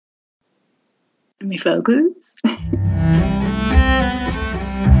Let me focus.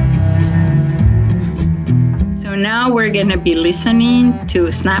 So now we're going to be listening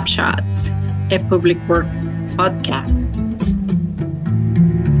to Snapshots, a public work podcast.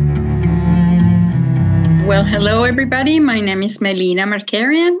 Well, hello, everybody. My name is Melina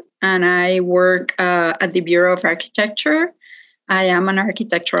Markarian, and I work at the Bureau of Architecture. I am an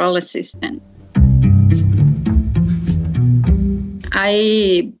architectural assistant.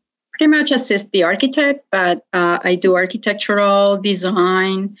 I pretty much assist the architect, but I do architectural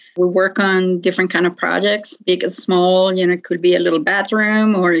design. We work on different kind of projects, big and small. It could be a little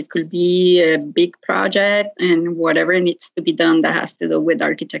bathroom or it could be a big project, and whatever needs to be done that has to do with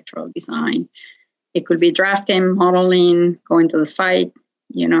architectural design. It could be drafting, modeling, going to the site.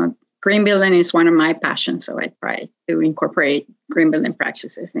 Green building is one of my passions, so I try to incorporate green building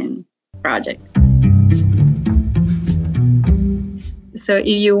practices in projects. So if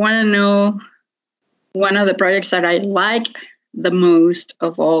you want to know one of the projects that I like the most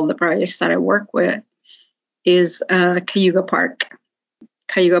of all the projects that I work with is Cayuga Park.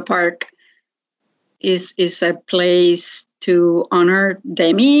 Cayuga Park is a place to honor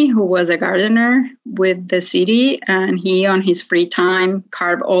Demi, who was a gardener with the city, and he, on his free time,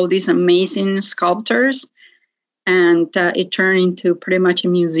 carved all these amazing sculptures, and it turned into pretty much a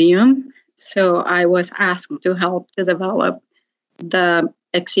museum. So I was asked to help to develop the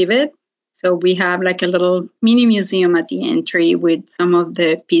exhibit. So we have like a little mini museum at the entry with some of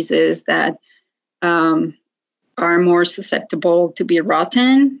the pieces that are more susceptible to be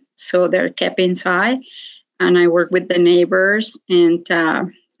rotten. So they're kept inside. And I work with the neighbors. And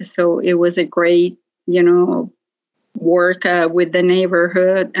so it was a great, work with the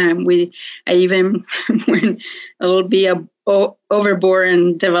neighborhood. And I even went a little bit overboard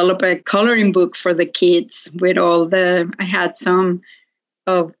and develop a coloring book for the kids with I had some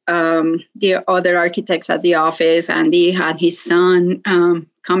of the other architects at the office, and he had his son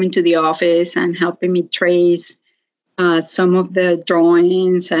coming to the office and helping me trace some of the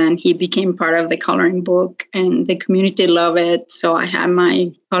drawings, and he became part of the coloring book, and the community loved it. So I had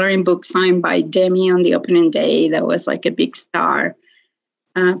my coloring book signed by Demi on the opening day. That was like a big star.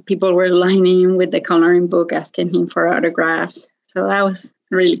 People were lining with the coloring book, asking him for autographs. So that was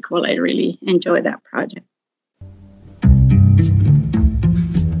really cool. I really enjoyed that project.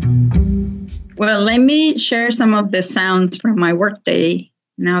 Well, let me share some of the sounds from my workday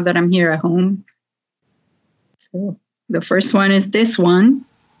now that I'm here at home. So the first one is this one.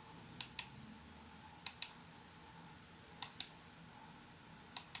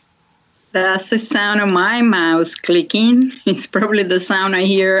 That's the sound of my mouse clicking. It's probably the sound I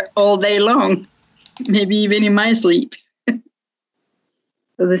hear all day long, maybe even in my sleep. So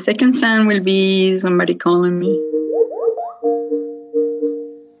the second sound will be somebody calling me.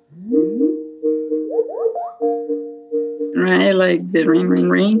 Right, like the ring, ring,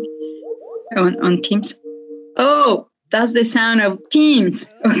 ring on Teams. Oh, that's the sound of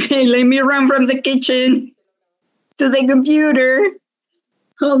Teams. Okay, let me run from the kitchen to the computer.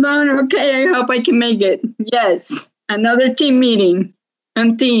 Hold on. Okay, I hope I can make it. Yes, another team meeting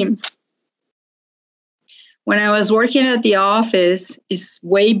on Teams. When I was working at the office, it's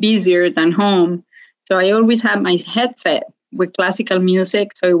way busier than home. So I always had my headset with classical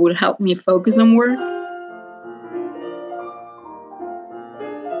music, so it would help me focus on work.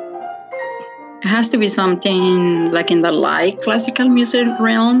 It has to be something like in the light classical music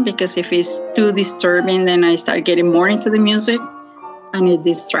realm, because if it's too disturbing, then I start getting more into the music and it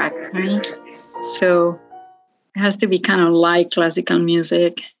distracts me. So it has to be kind of light classical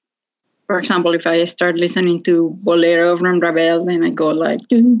music. For example, if I start listening to Bolero from Ravel, then I go like,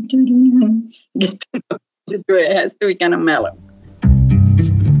 get to it has to be kind of mellow.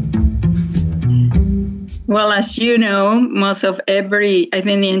 Well, as you know, most of I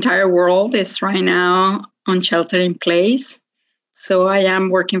think the entire world is right now on shelter in place. So I am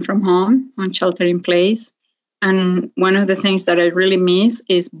working from home on shelter in place. And one of the things that I really miss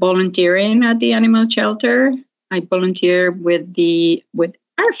is volunteering at the animal shelter. I volunteer with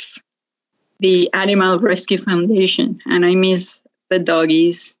ARF, the Animal Rescue Foundation, and I miss the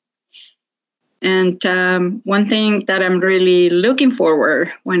doggies. And one thing that I'm really looking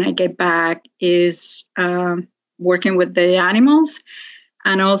forward when I get back is working with the animals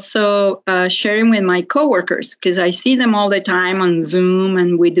and also sharing with my coworkers, because I see them all the time on Zoom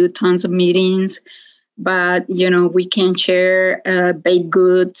and we do tons of meetings. But, we can share baked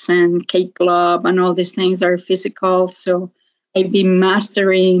goods and cake club and all these things that are physical. So I've been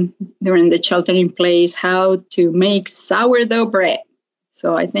mastering during the shelter in place how to make sourdough bread.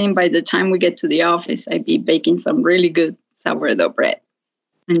 So I think by the time we get to the office, I'd be baking some really good sourdough bread.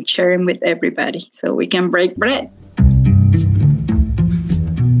 and sharing with everybody so we can break bread.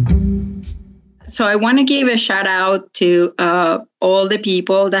 So I want to give a shout out to all the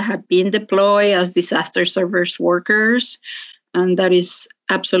people that have been deployed as disaster service workers. And that is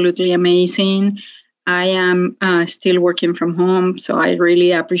absolutely amazing. I am still working from home, so I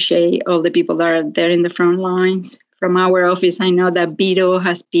really appreciate all the people that are there in the front lines. From our office, I know that Vito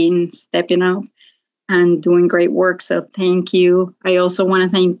has been stepping up and doing great work, so thank you. I also want to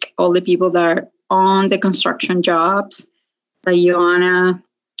thank all the people that are on the construction jobs, like Joanna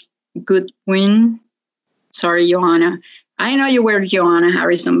Goodwin. Sorry, Joanna. I know you were Joanna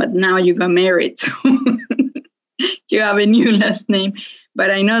Harrison, but now you got married, so you have a new last name. But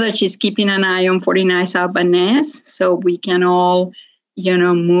I know that she's keeping an eye on 49 South Van Ness, so we can all,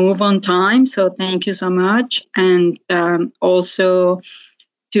 move on time. So thank you so much. And also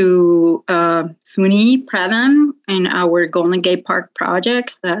to Suni Pradhan and our Golden Gate Park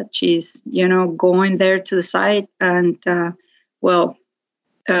projects that she's, going there to the site and,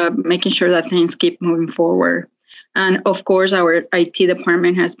 making sure that things keep moving forward. And of course, our IT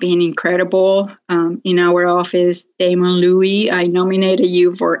department has been incredible. In our office, Damon Louie, I nominated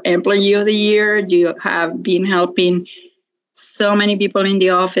you for Employee of the Year. You have been helping so many people in the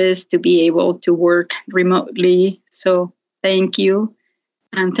office to be able to work remotely. So thank you.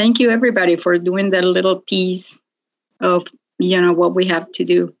 And thank you, everybody, for doing that little piece of, what we have to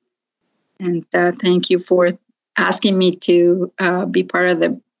do. And thank you for asking me to be part of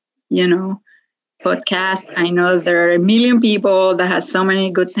the, podcast. I know there are a million people that have so many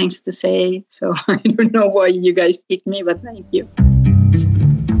good things to say. So I don't know why you guys picked me, but thank you.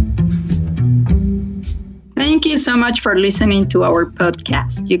 Thank you so much for listening to our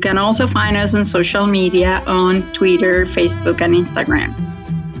podcast. You can also find us on social media on Twitter, Facebook, and Instagram.